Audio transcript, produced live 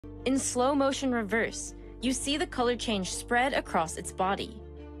In slow motion reverse, you see the color change spread across its body.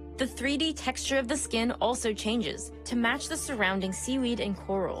 The 3D texture of the skin also changes to match the surrounding seaweed and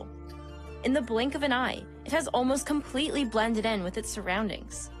coral. In the blink of an eye, it has almost completely blended in with its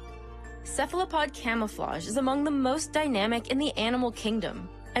surroundings. Cephalopod camouflage is among the most dynamic in the animal kingdom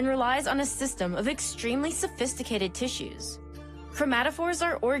and relies on a system of extremely sophisticated tissues. Chromatophores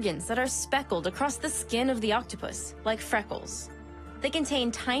are organs that are speckled across the skin of the octopus, like freckles. They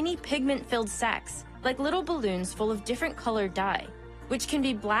contain tiny pigment-filled sacs, like little balloons full of different colored dye, which can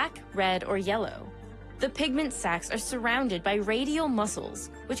be black, red, or yellow. The pigment sacs are surrounded by radial muscles,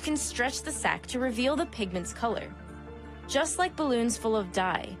 which can stretch the sac to reveal the pigment's color. Just like balloons full of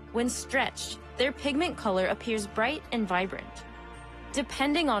dye, when stretched, their pigment color appears bright and vibrant.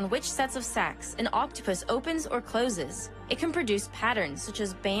 Depending on which sets of sacs an octopus opens or closes, it can produce patterns such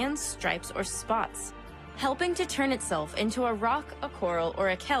as bands, stripes, or spots, helping to turn itself into a rock, a coral, or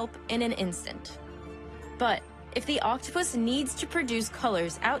a kelp in an instant. But if the octopus needs to produce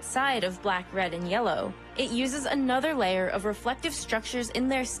colors outside of black, red, and yellow, it uses another layer of reflective structures in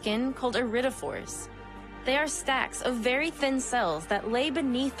their skin called iridophores. They are stacks of very thin cells that lay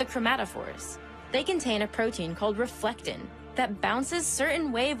beneath the chromatophores. They contain a protein called reflectin that bounces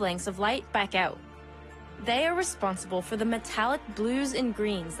certain wavelengths of light back out. They are responsible for the metallic blues and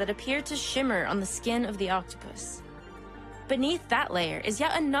greens that appear to shimmer on the skin of the octopus. Beneath that layer is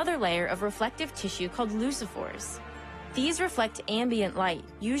yet another layer of reflective tissue called lucifores. These reflect ambient light,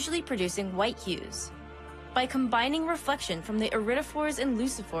 usually producing white hues. By combining reflection from the iridophores and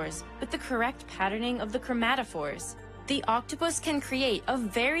lucifores with the correct patterning of the chromatophores, the octopus can create a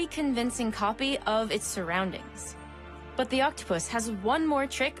very convincing copy of its surroundings. But the octopus has one more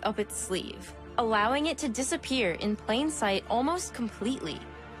trick up its sleeve, allowing it to disappear in plain sight almost completely.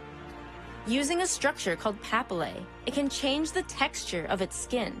 Using a structure called papillae, it can change the texture of its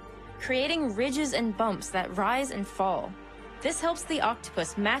skin, creating ridges and bumps that rise and fall. This helps the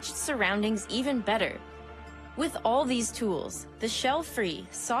octopus match its surroundings even better. With all these tools, the shell-free,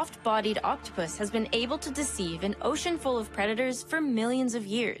 soft-bodied octopus has been able to deceive an ocean full of predators for millions of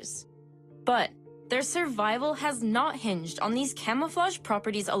years. But their survival has not hinged on these camouflage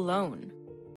properties alone.